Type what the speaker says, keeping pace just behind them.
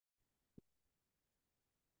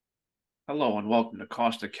Hello and welcome to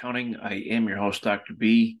Cost Accounting. I am your host, Dr.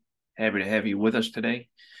 B. Happy to have you with us today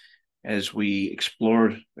as we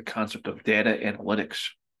explore the concept of data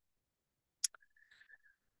analytics.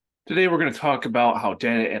 Today, we're going to talk about how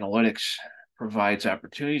data analytics provides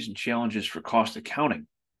opportunities and challenges for cost accounting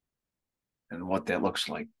and what that looks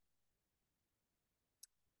like.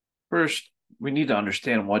 First, we need to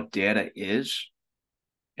understand what data is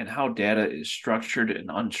and how data is structured and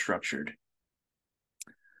unstructured.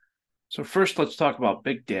 So first, let's talk about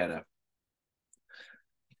big data.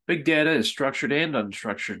 Big data is structured and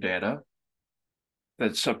unstructured data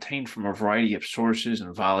that's obtained from a variety of sources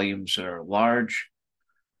and volumes that are large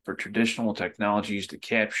for traditional technologies to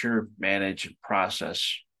capture, manage, and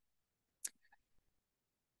process.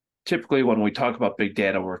 Typically, when we talk about big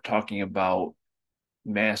data, we're talking about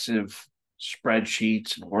massive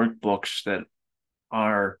spreadsheets and workbooks that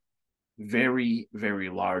are very, very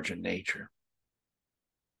large in nature.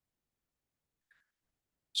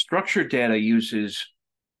 Structured data uses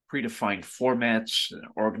predefined formats and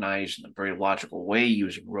organized in a very logical way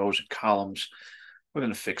using rows and columns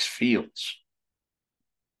within fixed fields.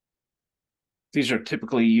 These are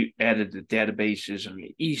typically added to databases and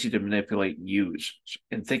easy to manipulate and use.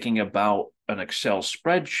 In thinking about an Excel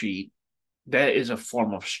spreadsheet, that is a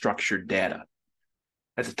form of structured data.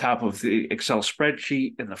 At the top of the Excel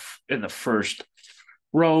spreadsheet, in the first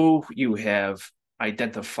row, you have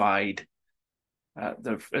identified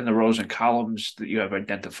in the rows and columns that you have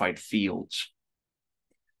identified fields.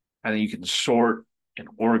 And then you can sort and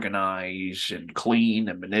organize and clean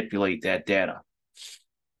and manipulate that data.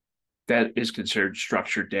 That is considered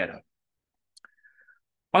structured data.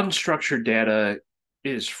 Unstructured data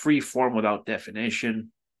is free form without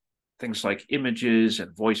definition, things like images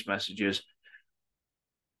and voice messages.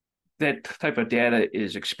 That type of data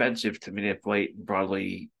is expensive to manipulate in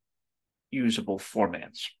broadly usable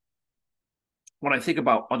formats. When I think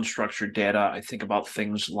about unstructured data, I think about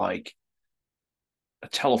things like a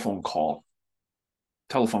telephone call.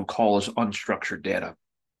 Telephone call is unstructured data.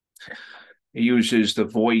 It uses the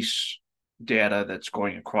voice data that's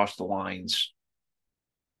going across the lines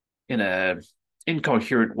in an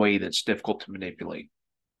incoherent way that's difficult to manipulate.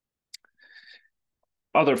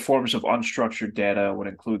 Other forms of unstructured data would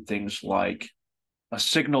include things like a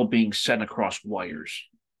signal being sent across wires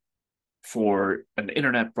for an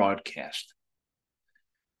internet broadcast.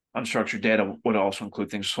 Unstructured data would also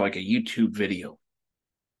include things like a YouTube video.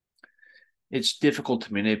 It's difficult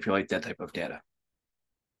to manipulate that type of data.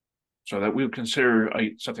 So that we would consider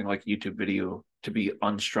something like a YouTube video to be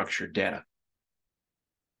unstructured data.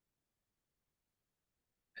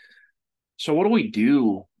 So what do we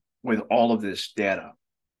do with all of this data,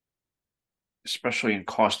 especially in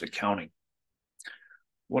cost accounting?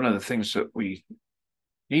 One of the things that we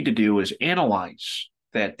need to do is analyze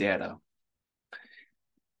that data.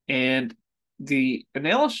 And the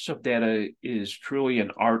analysis of data is truly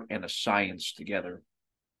an art and a science together.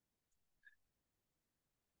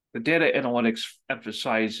 The data analytics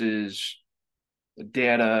emphasizes the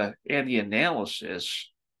data and the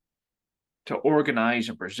analysis to organize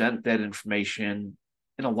and present that information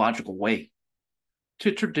in a logical way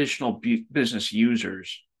to traditional business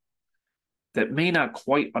users that may not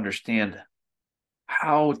quite understand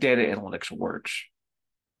how data analytics works.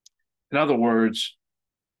 In other words,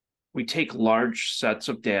 we take large sets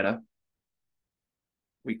of data,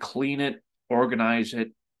 we clean it, organize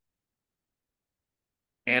it,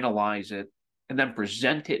 analyze it, and then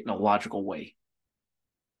present it in a logical way.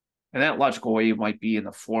 And that logical way might be in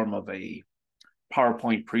the form of a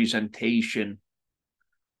PowerPoint presentation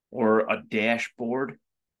or a dashboard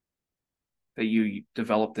that you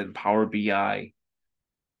developed in Power BI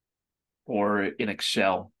or in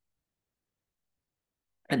Excel.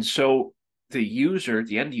 And so the user,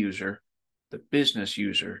 the end user, the business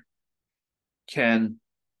user can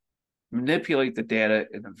manipulate the data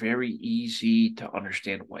in a very easy to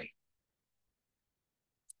understand way.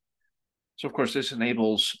 So, of course, this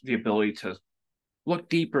enables the ability to look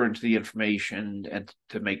deeper into the information and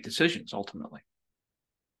to make decisions ultimately.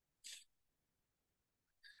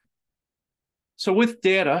 So with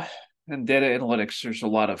data and data analytics, there's a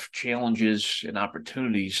lot of challenges and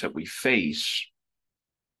opportunities that we face.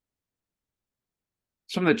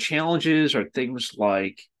 Some of the challenges are things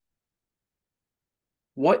like,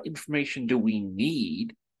 what information do we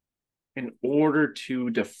need in order to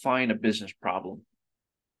define a business problem?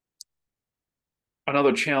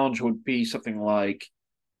 Another challenge would be something like,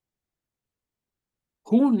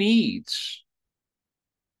 who needs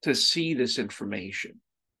to see this information?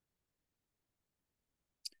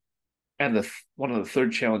 And one of the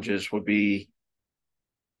third challenges would be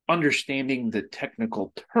understanding the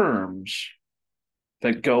technical terms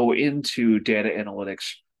that go into data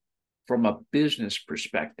analytics from a business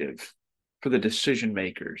perspective for the decision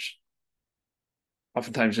makers.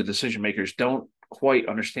 Oftentimes, the decision makers don't quite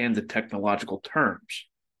understand the technological terms.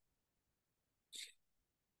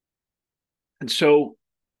 And so,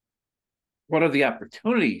 what are the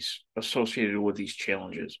opportunities associated with these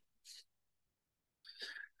challenges?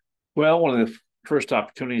 Well, one of the first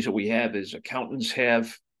opportunities that we have is accountants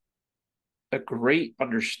have a great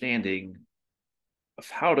understanding of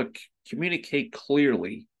how to communicate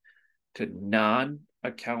clearly to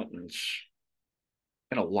non-accountants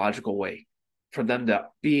in a logical way, for them to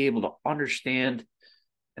be able to understand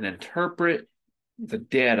and interpret the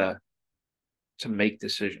data to make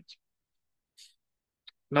decisions.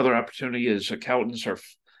 Another opportunity is accountants are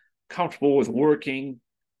comfortable with working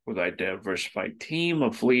with a diversified team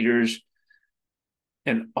of leaders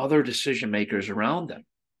and other decision makers around them.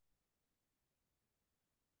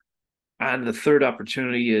 And the third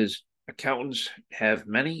opportunity is accountants have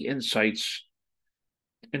many insights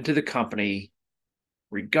into the company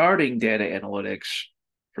regarding data analytics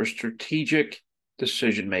for strategic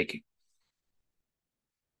decision making.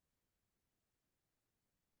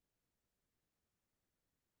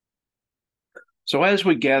 So as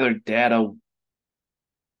we gather data,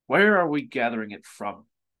 where are we gathering it from?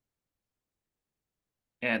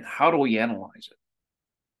 And how do we analyze it?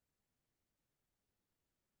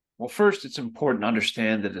 Well, first, it's important to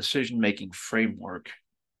understand the decision-making framework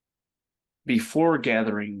before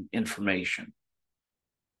gathering information.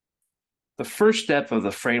 The first step of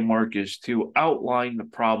the framework is to outline the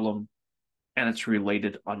problem and its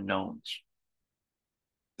related unknowns.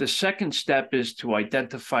 The second step is to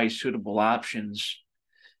identify suitable options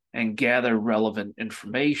and gather relevant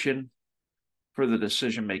information for the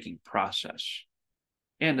decision-making process.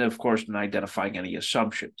 And of course, in identifying any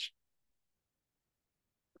assumptions.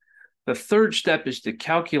 The third step is to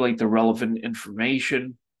calculate the relevant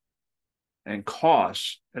information and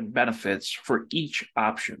costs and benefits for each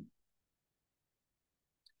option.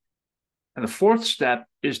 And the fourth step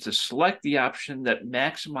is to select the option that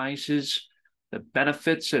maximizes the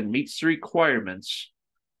benefits and meets the requirements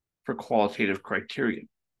for qualitative criteria.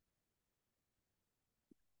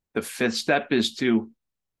 The fifth step is to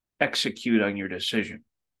execute on your decision.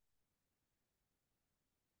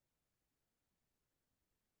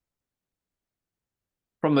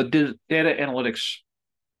 From the data analytics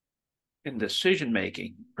and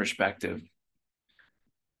decision-making perspective,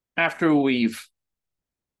 after we've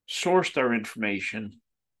sourced our information,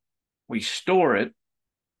 we store it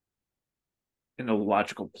in a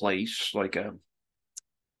logical place, like a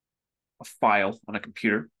file on a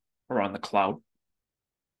computer or on the cloud.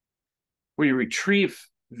 We retrieve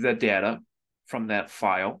the data from that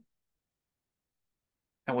file,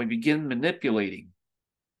 and we begin manipulating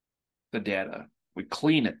the data. We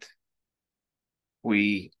clean it.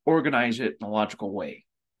 We organize it in a logical way.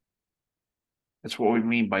 That's what we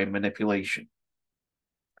mean by manipulation.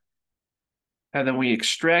 And then we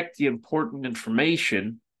extract the important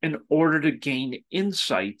information in order to gain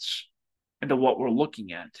insights into what we're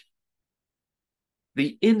looking at.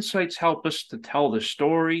 The insights help us to tell the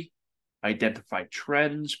story, identify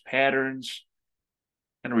trends, patterns,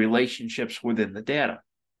 and relationships within the data.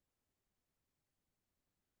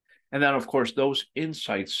 And then, of course, those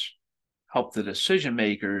insights help the decision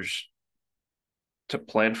makers to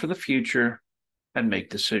plan for the future and make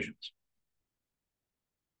decisions.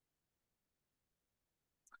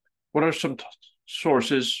 What are some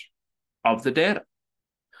sources of the data?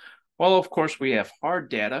 Well, of course, we have hard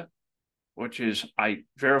data, which is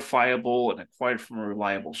verifiable and acquired from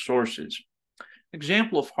reliable sources. An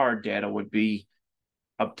example of hard data would be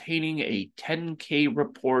obtaining a 10K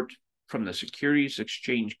report from the Securities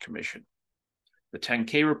Exchange Commission. The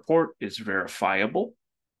 10K report is verifiable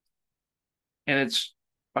and it's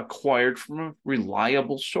acquired from a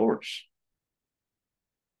reliable source.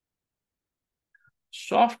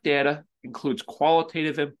 Soft data includes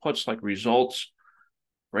qualitative inputs like results,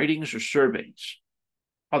 ratings, or surveys.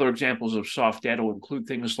 Other examples of soft data will include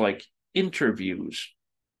things like interviews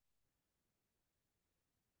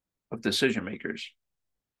of decision makers.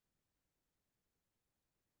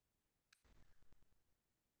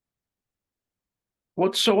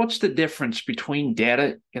 What's the difference between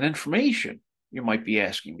data and information? You might be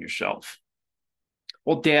asking yourself.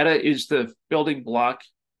 Well, data is the building block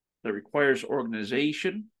that requires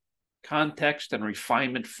organization, context, and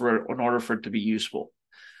refinement in order for it to be useful.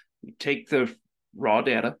 We take the raw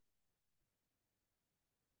data,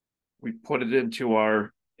 we put it into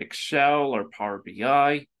our Excel or Power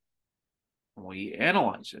BI, and we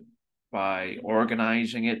analyze it. by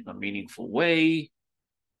organizing it in a meaningful way.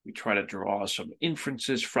 We try to draw some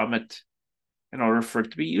inferences from it in order for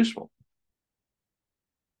it to be useful.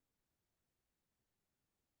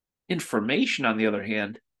 Information, on the other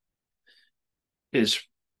hand, is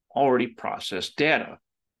already processed data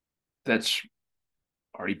that's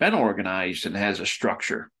already been organized and has a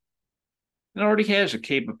structure and already has a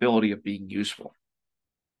capability of being useful.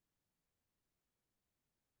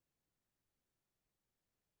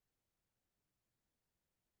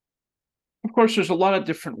 Of course, there's a lot of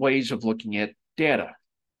different ways of looking at data.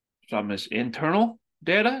 Some is internal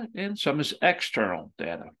data and some is external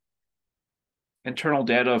data. Internal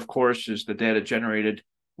data, of course, is the data generated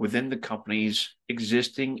within the company's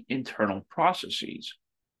existing internal processes.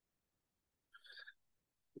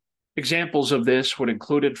 Examples of this would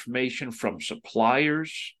include information from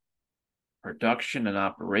suppliers, production and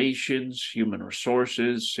operations, human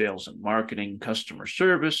resources, sales and marketing, customer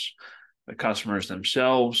service, the customers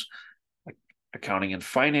themselves, accounting and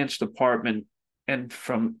finance department, and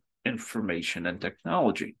from information and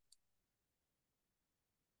technology,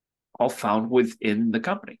 all found within the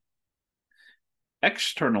company.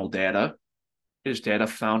 External data is data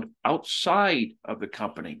found outside of the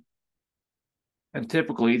company. And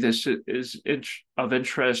typically this is of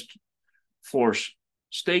interest for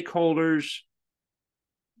stakeholders,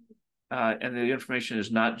 and the information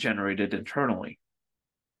is not generated internally.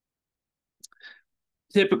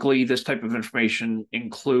 Typically, this type of information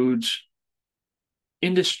includes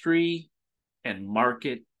industry and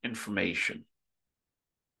market information.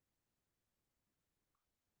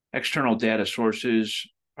 External data sources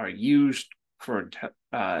are used for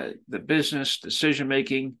the business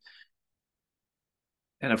decision-making.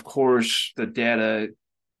 And of course, the data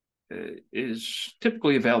is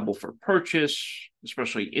typically available for purchase,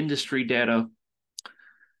 especially industry data.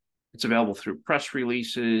 It's available through press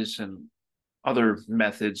releases and other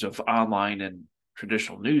methods of online and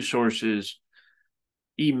traditional news sources,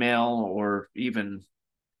 email, or even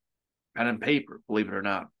pen and paper, believe it or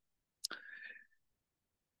not.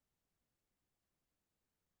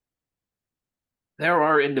 There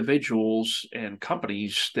are individuals and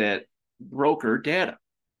companies that broker data.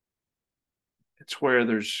 It's where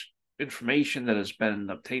there's information that has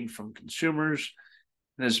been obtained from consumers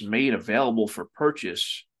and is made available for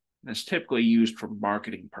purchase, and is typically used for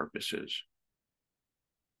marketing purposes.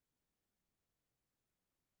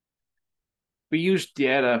 We use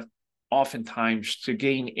data oftentimes to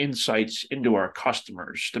gain insights into our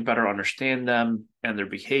customers, to better understand them and their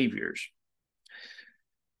behaviors.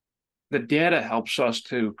 The data helps us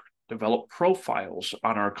to develop profiles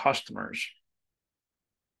on our customers.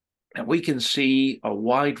 And we can see a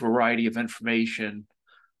wide variety of information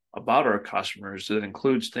about our customers that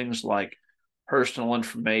includes things like personal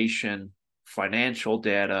information, financial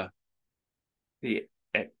data,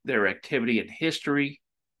 their activity and history,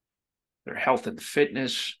 their health and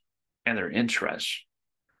fitness, and their interests.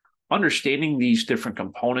 Understanding these different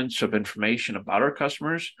components of information about our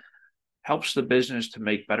customers helps the business to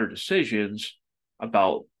make better decisions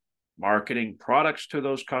about marketing products to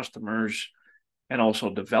those customers and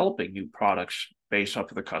also developing new products based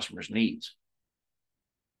off of the customer's needs.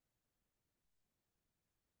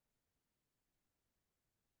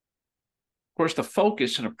 Of course, the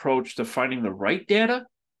focus and approach to finding the right data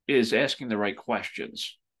is asking the right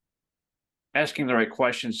questions. Asking the right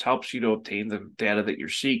questions helps you to obtain the data that you're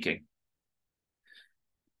seeking.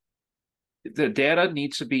 The data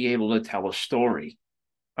needs to be able to tell a story,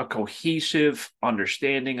 a cohesive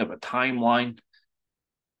understanding of a timeline,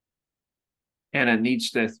 and it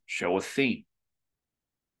needs to show a theme.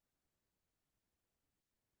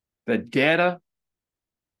 The data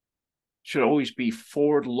should always be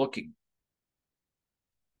forward-looking.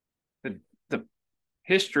 The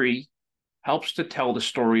history helps to tell the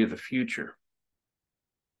story of the future.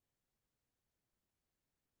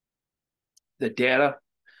 The data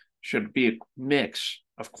should be a mix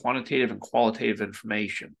of quantitative and qualitative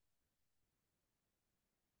information.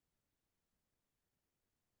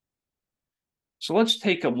 So let's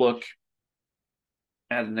take a look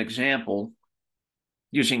at an example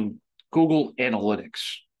using Google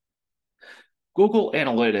Analytics. Google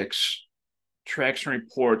Analytics tracks and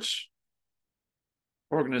reports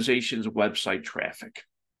organizations' website traffic.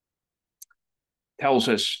 Tells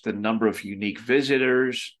us the number of unique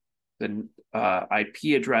visitors, the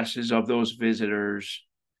IP addresses of those visitors,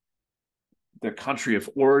 the country of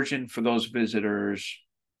origin for those visitors,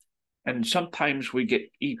 and sometimes we can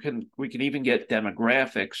even get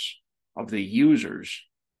demographics of the users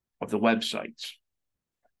of the websites.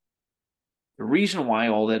 The reason why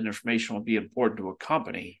all that information will be important to a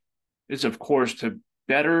company is, of course, to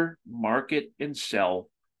better market and sell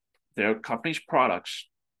their company's products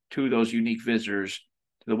to those unique visitors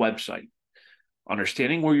to the website.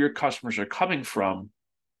 Understanding where your customers are coming from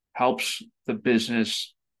helps the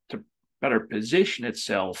business to better position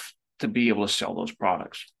itself to be able to sell those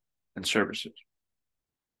products and services.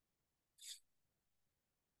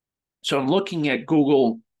 So looking at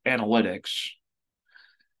Google Analytics,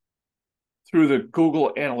 through the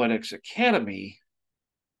Google Analytics Academy,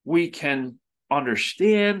 we can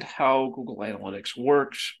understand how Google Analytics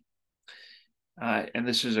works. And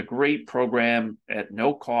this is a great program at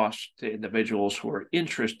no cost to individuals who are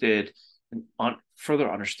interested in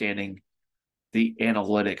further understanding the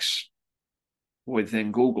analytics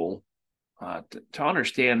within Google to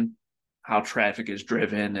understand how traffic is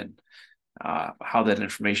driven and how that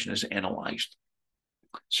information is analyzed.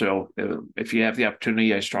 So if you have the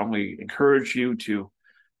opportunity, I strongly encourage you to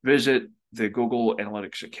visit the Google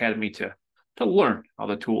Analytics Academy to learn how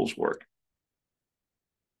the tools work.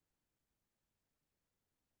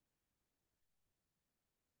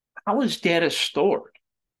 How is data stored?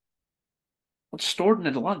 It's stored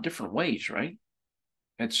in a lot of different ways, right?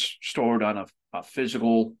 It's stored on a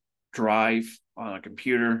physical drive on a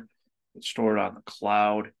computer. It's stored on the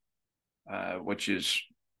cloud, which is,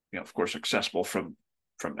 of course, accessible from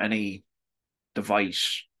any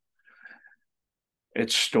device.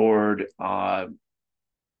 It's stored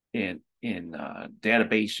in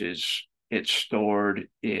databases. It's stored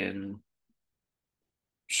in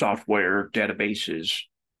software databases,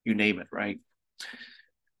 you name it, right?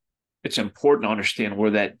 It's important to understand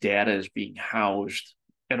where that data is being housed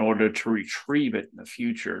in order to retrieve it in the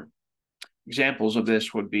future. Examples of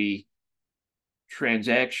this would be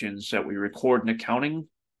transactions that we record in accounting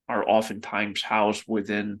are oftentimes housed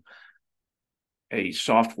within a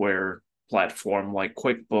software platform like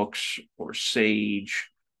QuickBooks or Sage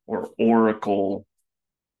or Oracle.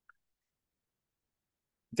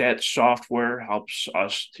 That software helps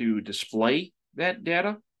us to display that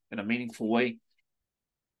data in a meaningful way.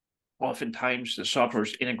 Oftentimes, the software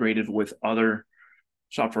is integrated with other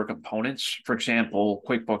software components. For example,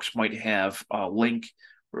 QuickBooks might have a link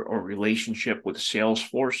or relationship with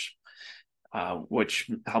Salesforce, which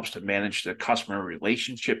helps to manage the customer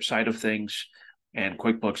relationship side of things, and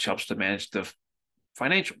QuickBooks helps to manage the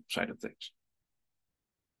financial side of things.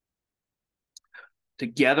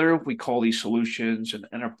 Together, we call these solutions an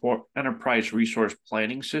enterprise resource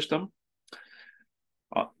planning system.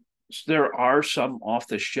 So there are some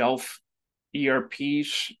off-the-shelf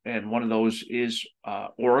ERPs, and one of those is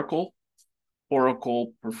Oracle.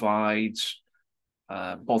 Oracle provides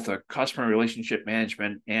both a customer relationship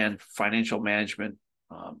management and financial management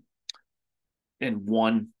in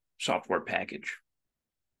one software package.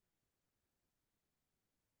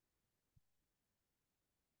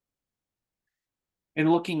 In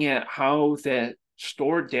looking at how that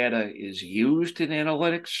stored data is used in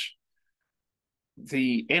analytics,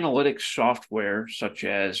 the analytics software such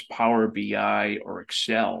as Power BI or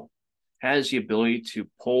Excel has the ability to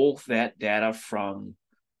pull that data from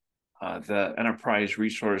the enterprise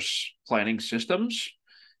resource planning systems,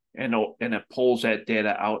 and it pulls that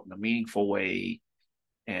data out in a meaningful way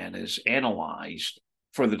and is analyzed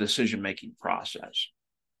for the decision-making process.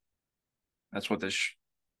 That's what this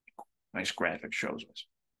nice graphic shows us.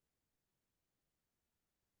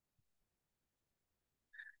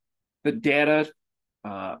 The data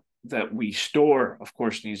that we store, of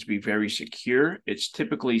course, needs to be very secure. It's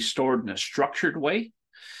typically stored in a structured way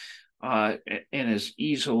and is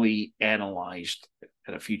easily analyzed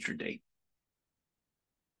at a future date.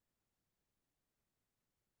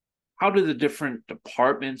 How do the different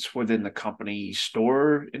departments within the company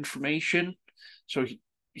store information? So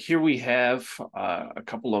here we have a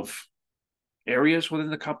couple of areas within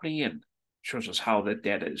the company, and shows us how that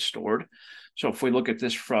data is stored. So if we look at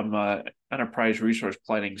this from enterprise resource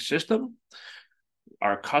planning system,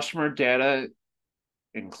 our customer data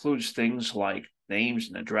includes things like names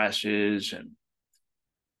and addresses and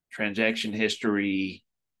transaction history,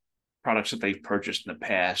 products that they've purchased in the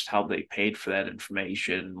past, how they paid for that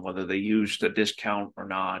information, whether they used a discount or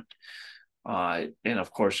not. And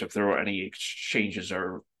of course, if there were any exchanges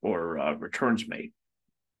or returns made.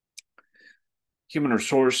 Human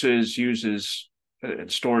resources uses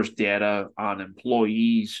and stores data on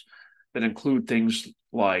employees that include things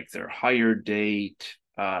like their hire date,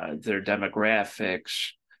 their demographics,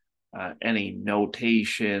 any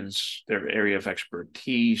notations, their area of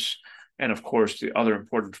expertise, and of course the other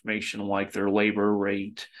important information like their labor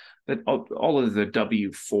rate, that all of the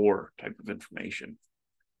W-4 type of information.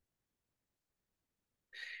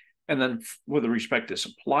 And then with respect to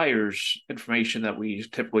suppliers, information that we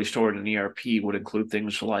typically store in an ERP would include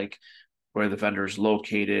things like where the vendor is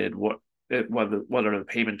located, what are the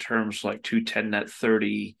payment terms like 210 net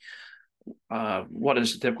 30, what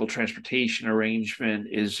is the typical transportation arrangement?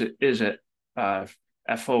 Is it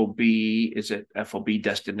FOB? Is it FOB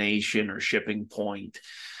destination or shipping point?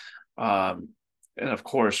 And of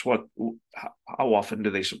course, how often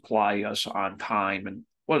do they supply us on time, and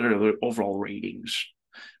what are the overall ratings?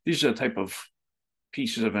 These are the type of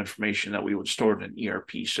pieces of information that we would store in an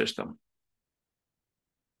ERP system.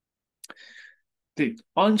 The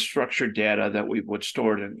unstructured data that we would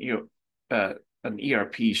store in an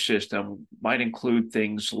ERP system might include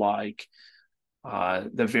things like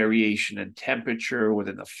the variation in temperature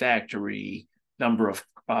within the factory, number of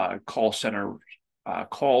call center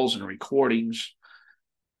calls and recordings,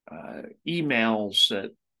 emails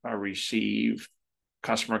that are received,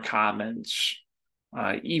 customer comments,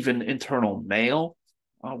 even internal mail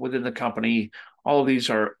within the company. All of these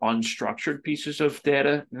are unstructured pieces of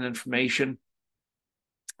data and information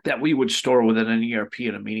that we would store within an ERP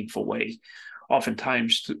in a meaningful way,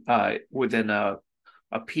 oftentimes within a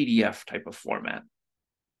PDF type of format.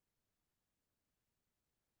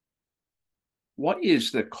 What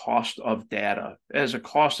is the cost of data? As a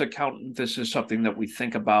cost accountant, this is something that we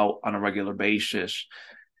think about on a regular basis.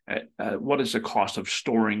 What is the cost of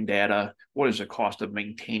storing data? What is the cost of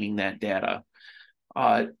maintaining that data?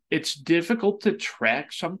 It's difficult to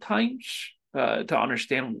track sometimes to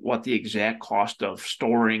understand what the exact cost of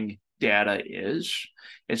storing data is.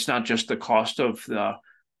 It's not just the cost of the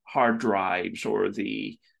hard drives or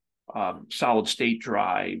the solid state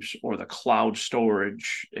drives or the cloud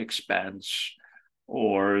storage expense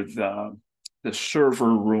or the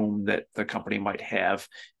server room that the company might have.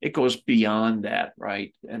 It goes beyond that,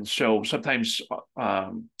 right? And so sometimes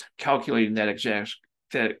calculating that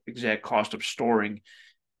exact cost of storing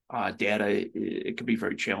data, it can be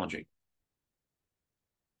very challenging.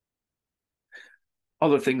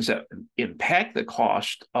 Other things that impact the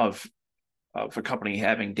cost of a company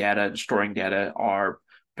having data and storing data are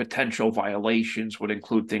potential violations, would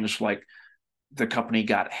include things like the company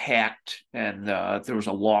got hacked and there was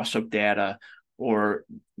a loss of data, or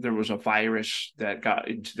there was a virus that got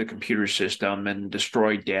into the computer system and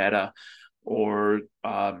destroyed data, or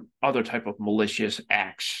other type of malicious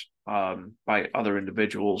acts by other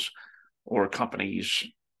individuals or companies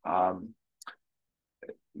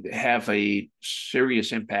have a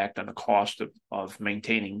serious impact on the cost of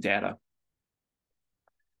maintaining data.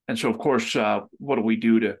 And so, of course, what do we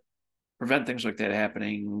do to prevent things like that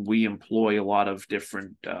happening? We employ a lot of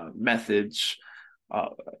different methods,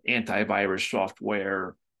 antivirus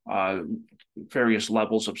software, various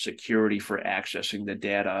levels of security for accessing the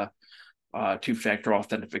data, two-factor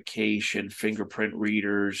authentication, fingerprint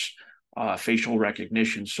readers, facial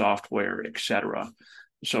recognition software, etc.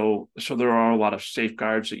 So there are a lot of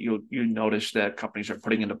safeguards that you notice that companies are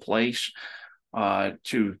putting into place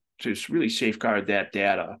to really safeguard that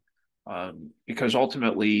data, because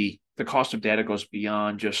ultimately the cost of data goes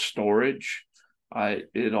beyond just storage.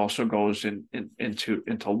 It also goes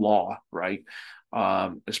into law, right?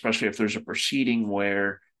 Especially if there's a proceeding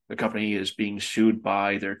where the company is being sued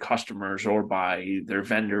by their customers or by their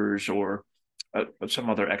vendors or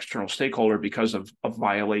some other external stakeholder because of a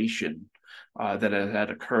violation that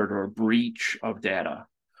had occurred or a breach of data.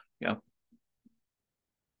 Yeah.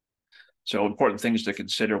 So important things to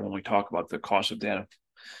consider when we talk about the cost of data.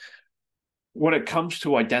 When it comes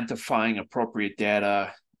to identifying appropriate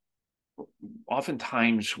data,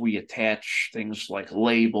 oftentimes we attach things like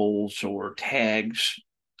labels or tags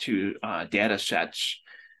to data sets,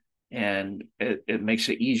 and it makes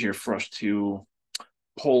it easier for us to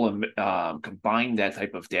pull and combine that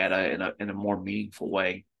type of data in a more meaningful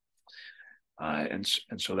way. And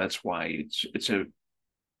so that's why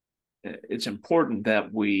it's important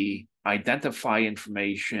that we identify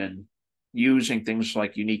information using things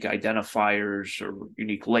like unique identifiers or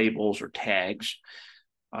unique labels or tags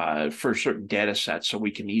for certain data sets, so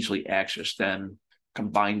we can easily access them,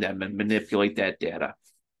 combine them, and manipulate that data.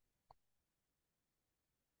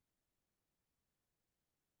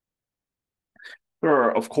 There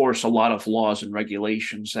are, of course, a lot of laws and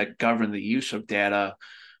regulations that govern the use of data,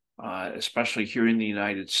 especially here in the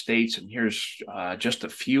United States. And here's just a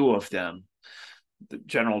few of them. The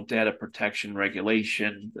General Data Protection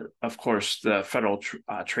Regulation, of course, the Federal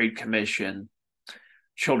Trade Commission,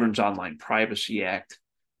 Children's Online Privacy Act,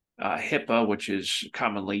 HIPAA, which is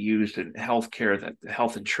commonly used in healthcare, the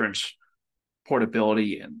Health Insurance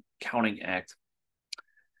Portability and Accounting Act,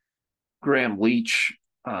 Graham-Leach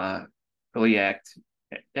Act,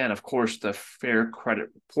 and of course the Fair Credit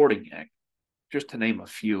Reporting Act, just to name a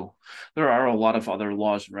few. There are a lot of other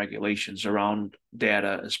laws and regulations around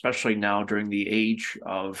data, especially now during the age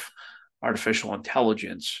of artificial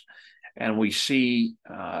intelligence. And we see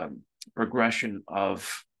progression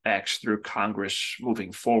of acts through Congress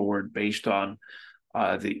moving forward based on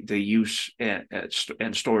the use and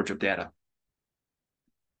storage of data.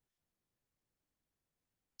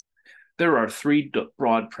 There are three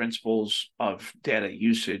broad principles of data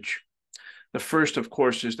usage. The first, of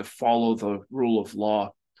course, is to follow the rule of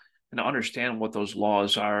law and understand what those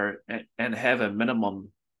laws are and have a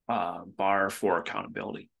minimum bar for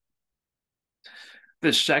accountability.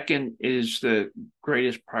 The second is the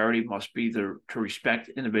greatest priority must be to respect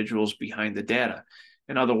individuals behind the data.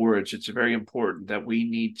 In other words, it's very important that we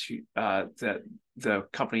need to that the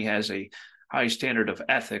company has a high standard of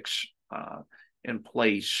ethics in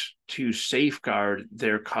place to safeguard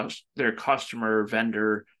their customer,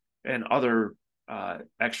 vendor, and other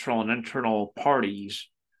external and internal parties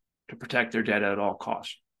to protect their data at all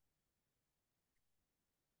costs.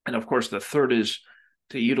 And of course, the third is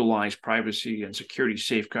to utilize privacy and security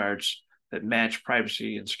safeguards that match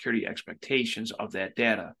privacy and security expectations of that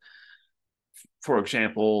data. For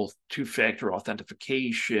example, two-factor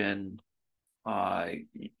authentication,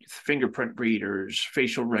 fingerprint readers,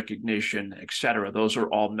 facial recognition, etc. Those are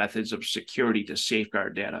all methods of security to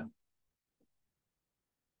safeguard data.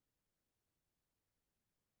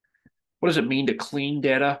 What does it mean to clean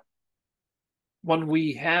data? When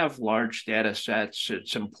we have large data sets,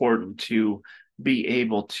 it's important to be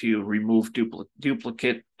able to remove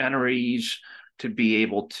duplicate entries, to be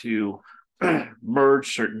able to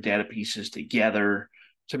merge certain data pieces together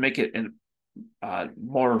to make it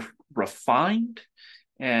more refined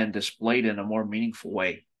and displayed in a more meaningful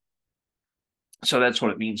way. So that's what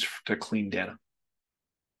it means to clean data.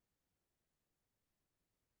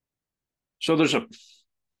 So there's a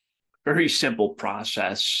very simple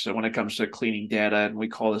process when it comes to cleaning data, and we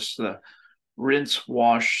call this the rinse,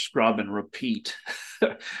 wash, scrub, and repeat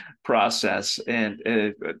process. And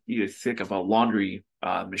you think of a laundry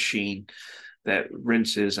machine that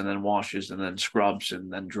rinses and then washes and then scrubs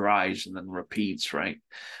and then dries and then repeats, right?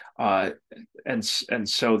 And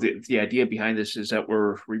so the idea behind this is that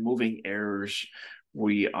we're removing errors,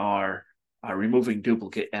 we are removing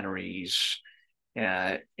duplicate entries,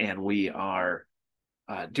 and we are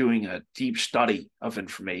doing a deep study of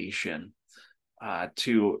information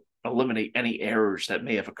to eliminate any errors that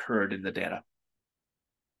may have occurred in the data.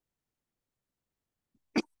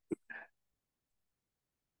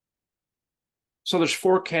 So there's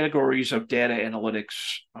 4 categories of data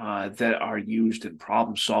analytics that are used in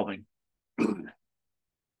problem solving.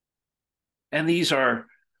 And these are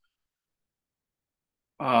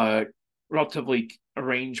relatively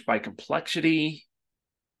arranged by complexity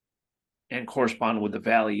and correspond with the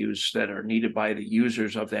values that are needed by the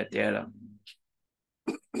users of that data.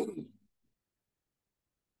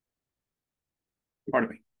 Pardon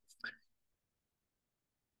me.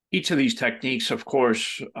 Each of these techniques, of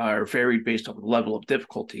course, are varied based on the level of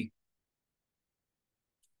difficulty.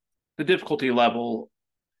 The difficulty level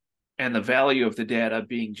and the value of the data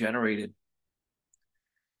being generated,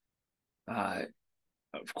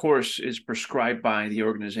 of course, is prescribed by the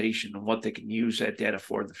organization and what they can use that data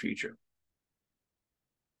for in the future.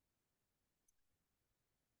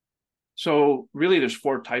 So really, there's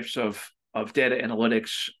 4 types of data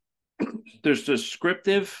analytics. There's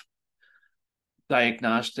descriptive,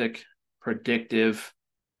 diagnostic, predictive,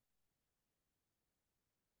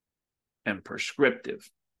 and prescriptive.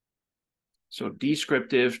 So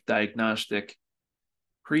descriptive, diagnostic,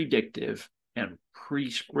 predictive, and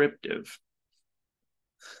prescriptive.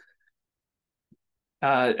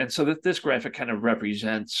 And so this graphic kind of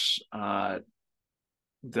represents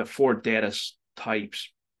the 4 data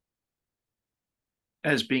types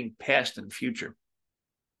as being past and future.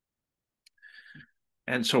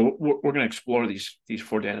 And so we're going to explore these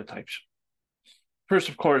 4 data types. First,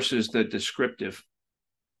 of course, is the descriptive.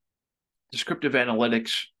 Descriptive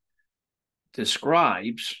analytics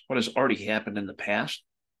describes what has already happened in the past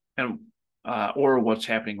and or what's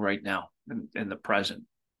happening right now in the present.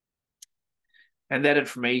 And that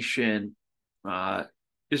information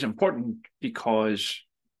is important because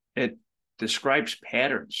it describes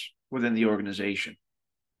patterns within the organization.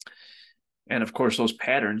 And of course, those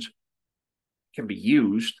patterns can be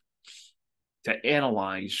used to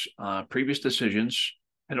analyze previous decisions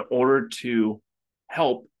in order to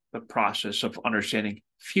help the process of understanding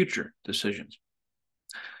future decisions.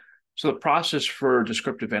 So the process for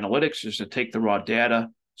descriptive analytics is to take the raw data,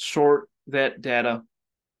 sort that data,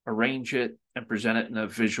 arrange it, and present it in a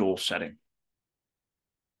visual setting.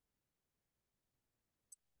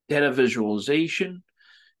 Data visualization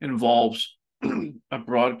involves a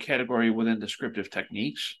broad category within descriptive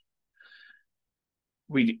techniques.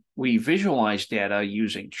 We visualize data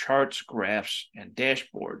using charts, graphs, and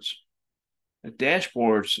dashboards. The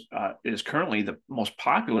dashboards is currently the most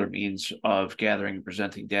popular means of gathering and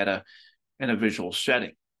presenting data in a visual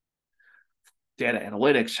setting. Data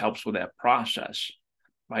analytics helps with that process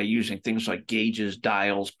by using things like gauges,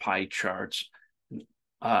 dials, pie charts,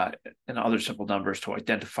 and other simple numbers to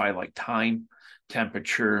identify like time,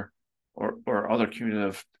 temperature, or other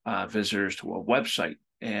cumulative visitors to a website.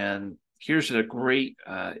 And here's a great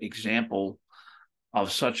example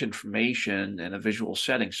of such information in a visual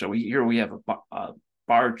setting. So here we have a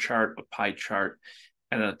bar chart, a pie chart,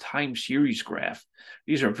 and a time series graph.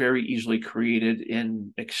 These are very easily created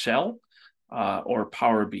in Excel or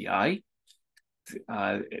Power BI.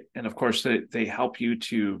 And of course, they help you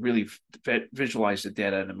to really visualize the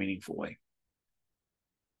data in a meaningful way.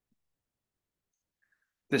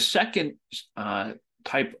 The second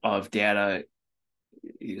type of data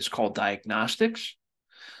is called diagnostics.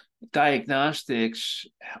 Diagnostics,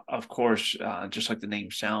 of course, just like the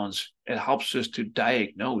name sounds, it helps us to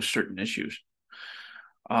diagnose certain issues.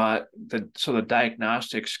 So the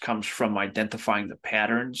diagnostics comes from identifying the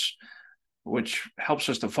patterns, which helps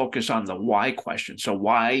us to focus on the why question. So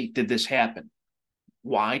why did this happen?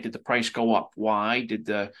 Why did the price go up? Why did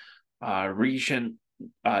the region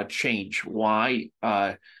change? Why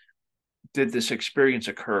did this experience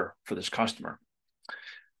occur for this customer?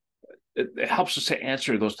 It helps us to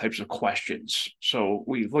answer those types of questions. So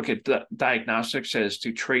we look at the diagnostics as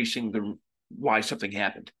to tracing the why something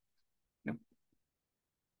happened.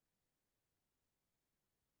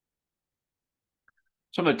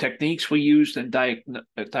 Some of the techniques we used in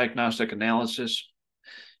diagnostic analysis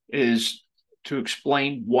is to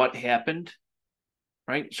explain what happened,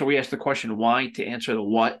 right? So we ask the question why to answer the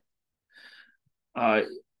what.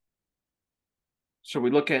 So we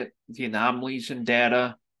look at the anomalies in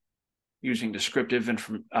data using descriptive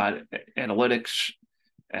analytics.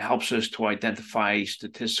 It helps us to identify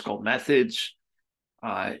statistical methods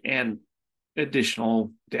and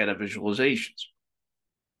additional data visualizations.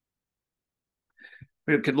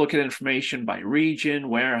 We could look at information by region,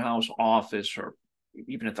 warehouse, office, or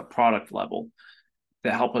even at the product level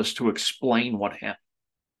that help us to explain what happened.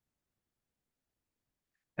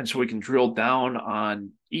 And so we can drill down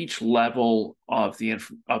on each level of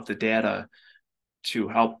the data to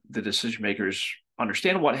help the decision makers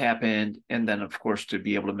understand what happened, and then, of course, to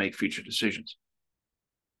be able to make future decisions.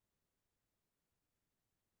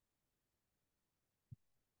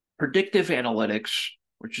 Predictive analytics,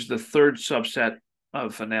 which is the third subset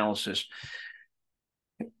of analysis,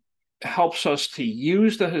 helps us to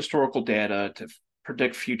use the historical data to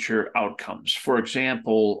predict future outcomes. For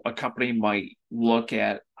example, a company might look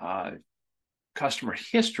at customer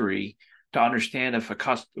history to understand if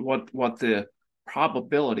what the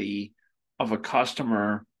probability of a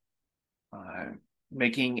customer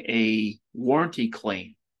making a warranty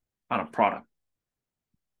claim on a product.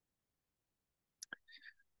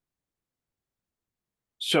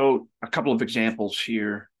 So a couple of examples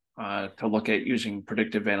here to look at using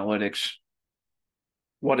predictive analytics.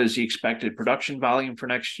 What is the expected production volume for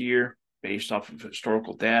next year based off of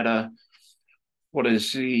historical data? What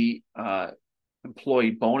is the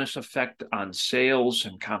employee bonus effect on sales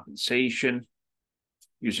and compensation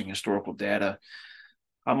using historical data?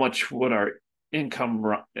 How much would our income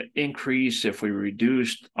increase if we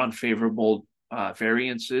reduced unfavorable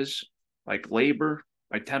variances like labor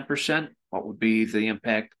by 10%? What would be the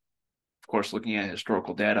impact? Of course, looking at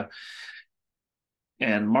historical data.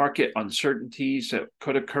 And market uncertainties that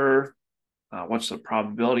could occur. What's the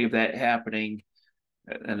probability of that happening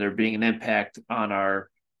and there being an impact on our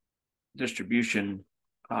distribution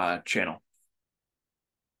channel?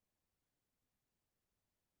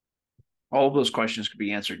 All of those questions could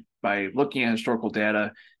be answered by looking at historical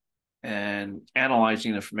data and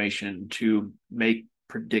analyzing information to make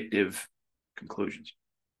predictive conclusions.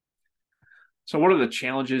 So what are the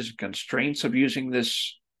challenges and constraints of using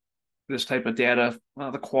this type of data?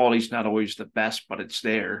 Well, the quality is not always the best, but it's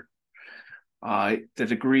there. The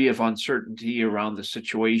degree of uncertainty around the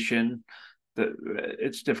situation,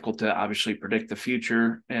 it's difficult to obviously predict the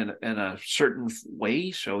future in a certain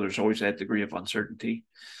way. So there's always that degree of uncertainty.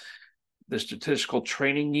 The statistical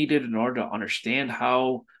training needed in order to understand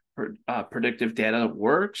how predictive data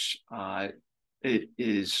works it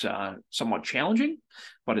is somewhat challenging,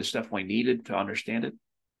 but it's definitely needed to understand it.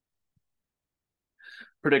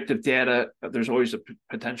 Predictive data, there's always a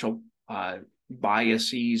potential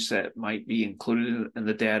biases that might be included in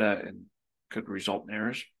the data and could result in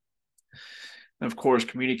errors. And of course,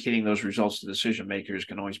 communicating those results to decision makers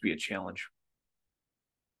can always be a challenge.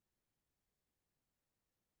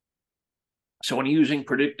 So when using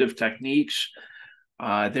predictive techniques,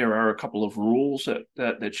 there are a couple of rules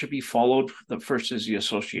that should be followed. The first is the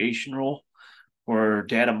association rule, where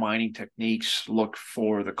data mining techniques look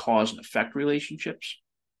for the cause and effect relationships.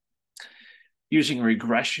 Using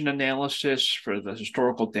regression analysis for the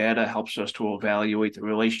historical data helps us to evaluate the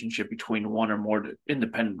relationship between one or more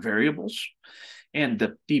independent variables and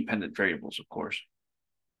the dependent variables, of course.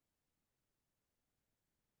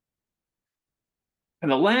 And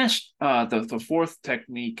the last, the fourth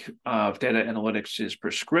technique of data analytics is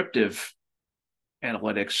prescriptive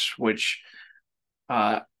analytics, which,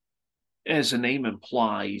 as the name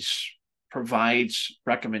implies, provides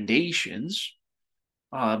recommendations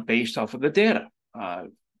based off of the data,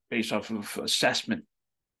 based off of assessment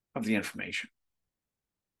of the information.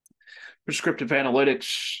 Prescriptive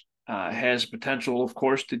analytics has potential, of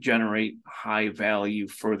course, to generate high value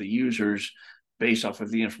for the users based off of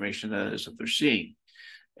the information that they're seeing.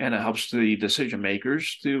 And it helps the decision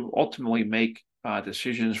makers to ultimately make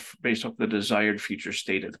decisions based off the desired future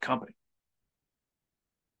state of the company.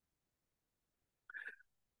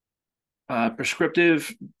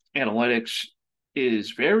 Prescriptive analytics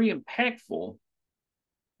is very impactful,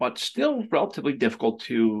 but still relatively difficult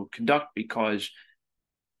to conduct because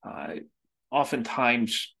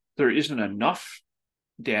oftentimes there isn't enough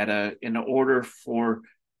data in order for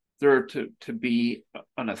there to be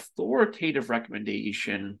an authoritative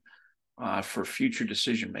recommendation for future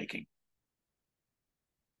decision making.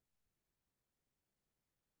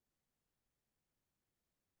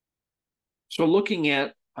 So looking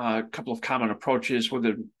at a couple of common approaches with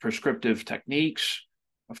the prescriptive techniques,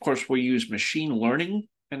 of course, we use machine learning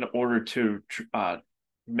in order to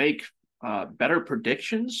make better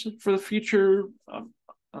predictions for the future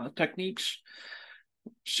techniques.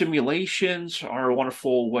 Simulations are a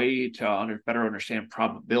wonderful way to better understand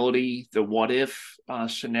probability. The what if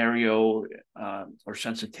scenario or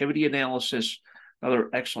sensitivity analysis, another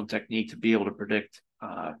excellent technique to be able to predict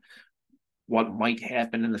what might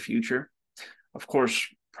happen in the future. Of course,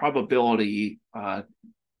 probability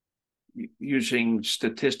using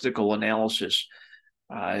statistical analysis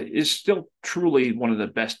is still truly one of the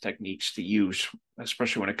best techniques to use,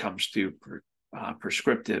 especially when it comes to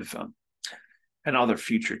prescriptive and other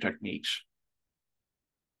future techniques.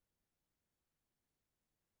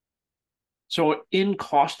 So in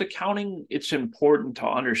cost accounting, it's important to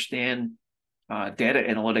understand data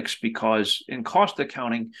analytics because in cost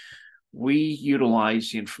accounting, we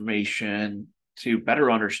utilize the information to better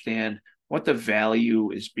understand what the value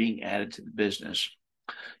is being added to the business.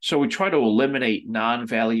 So we try to eliminate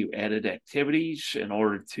non-value added activities in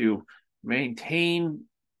order to maintain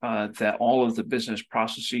that all of the business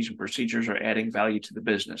processes and procedures are adding value to the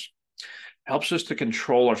business. Helps us to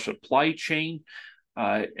control our supply chain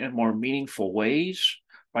in more meaningful ways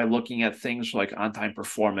by looking at things like on-time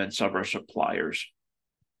performance of our suppliers.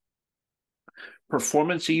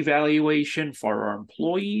 Performance evaluation for our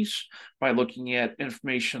employees by looking at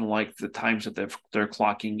information like the times that they're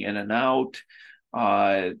clocking in and out,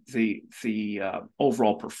 the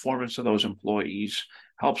overall performance of those employees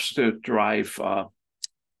helps to drive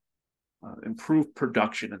improved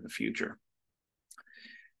production in the future.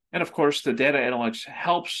 And of course, the data analytics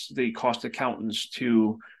helps the cost accountants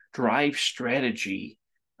to drive strategy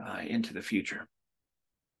into the future.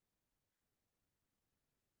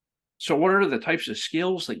 So what are the types of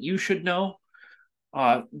skills that you should know?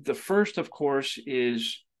 The first, of course,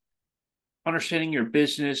 is understanding your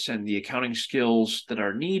business and the accounting skills that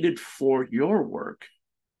are needed for your work.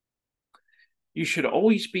 You should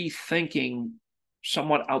always be thinking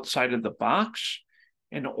somewhat outside of the box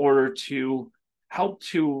in order to help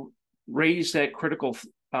to raise that critical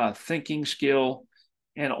thinking skill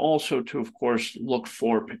and also to, of course, look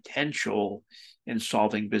for potential in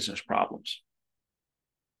solving business problems.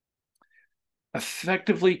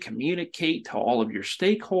 Effectively communicate to all of your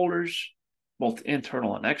stakeholders, both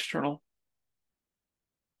internal and external.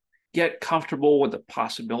 Get comfortable with the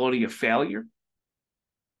possibility of failure.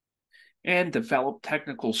 And develop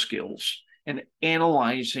technical skills in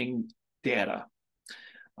analyzing data.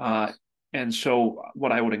 And so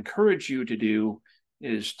what I would encourage you to do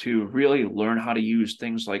is to really learn how to use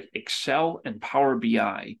things like Excel and Power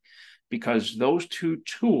BI, because those two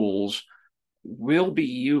tools will be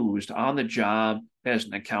used on the job as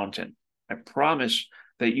an accountant. I promise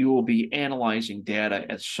that you will be analyzing data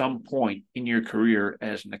at some point in your career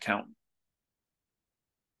as an accountant.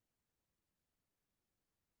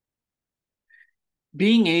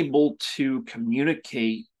 Being able to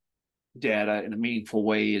communicate data in a meaningful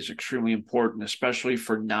way is extremely important, especially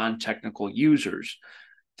for non-technical users.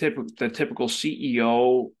 The typical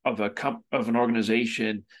CEO of an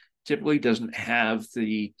organization typically doesn't have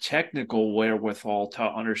the technical wherewithal to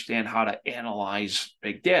understand how to analyze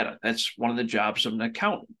big data. That's one of the jobs of an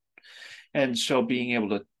accountant. And so being able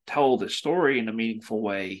to tell the story in a meaningful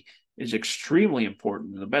way is extremely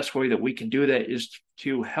important. And the best way that we can do that is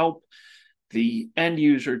to help the end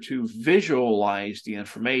user to visualize the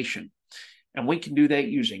information. And we can do that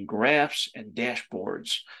using graphs and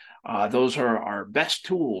dashboards. Those are our best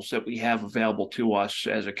tools that we have available to us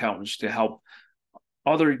as accountants to help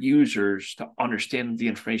other users to understand the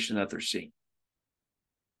information that they're seeing.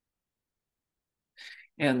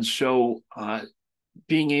 And so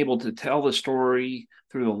being able to tell the story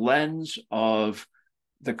through the lens of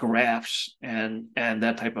the graphs and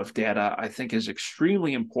that type of data, I think is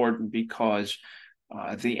extremely important because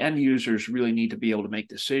the end users really need to be able to make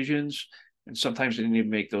decisions. And sometimes they need to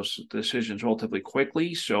make those decisions relatively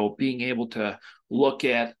quickly. So being able to look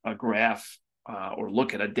at a graph or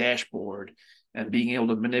look at a dashboard and being able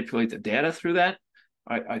to manipulate the data through that,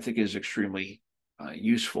 I think is extremely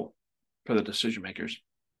useful for the decision makers.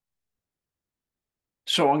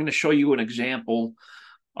 So I'm going to show you an example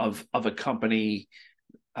of a company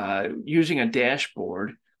using a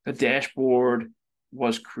dashboard. The dashboard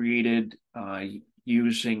was created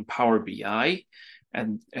using Power BI.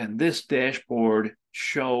 And this dashboard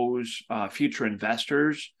shows future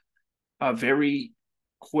investors a very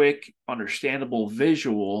quick, understandable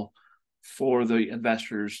visual for the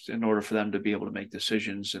investors in order for them to be able to make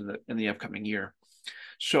decisions in the upcoming year.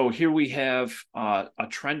 So here we have a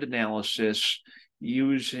trend analysis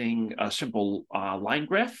using a simple line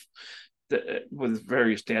graph with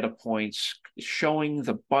various data points showing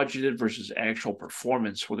the budgeted versus actual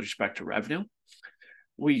performance with respect to revenue.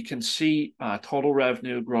 We can see total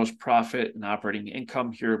revenue, gross profit, and operating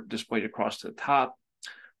income here displayed across the top,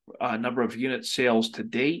 number of unit sales to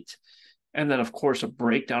date, and then, of course, a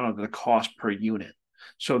breakdown of the cost per unit.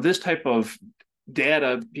 So this type of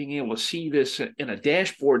data, being able to see this in a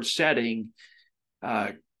dashboard setting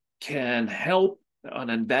can help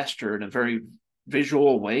an investor in a very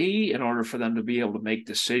visual way in order for them to be able to make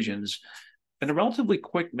decisions in a relatively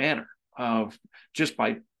quick manner. Just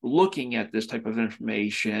by looking at this type of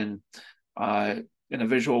information in a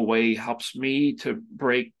visual way helps me to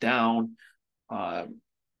break down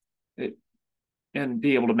it and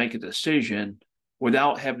be able to make a decision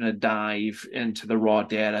without having to dive into the raw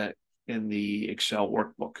data in the Excel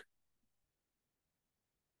workbook.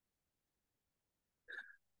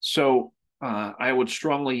 So I would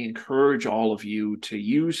strongly encourage all of you to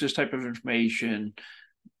use this type of information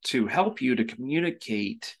to help you to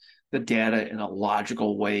communicate the data in a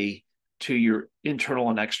logical way to your internal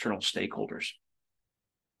and external stakeholders.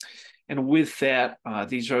 And with that,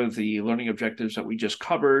 these are the learning objectives that we just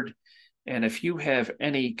covered. And if you have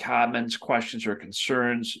any comments, questions, or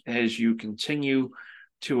concerns as you continue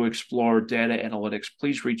to explore data analytics,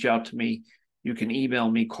 please reach out to me. You can email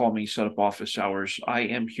me, call me, set up office hours. I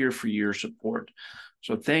am here for your support.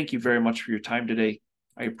 So thank you very much for your time today.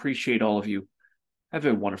 I appreciate all of you. Have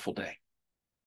a wonderful day.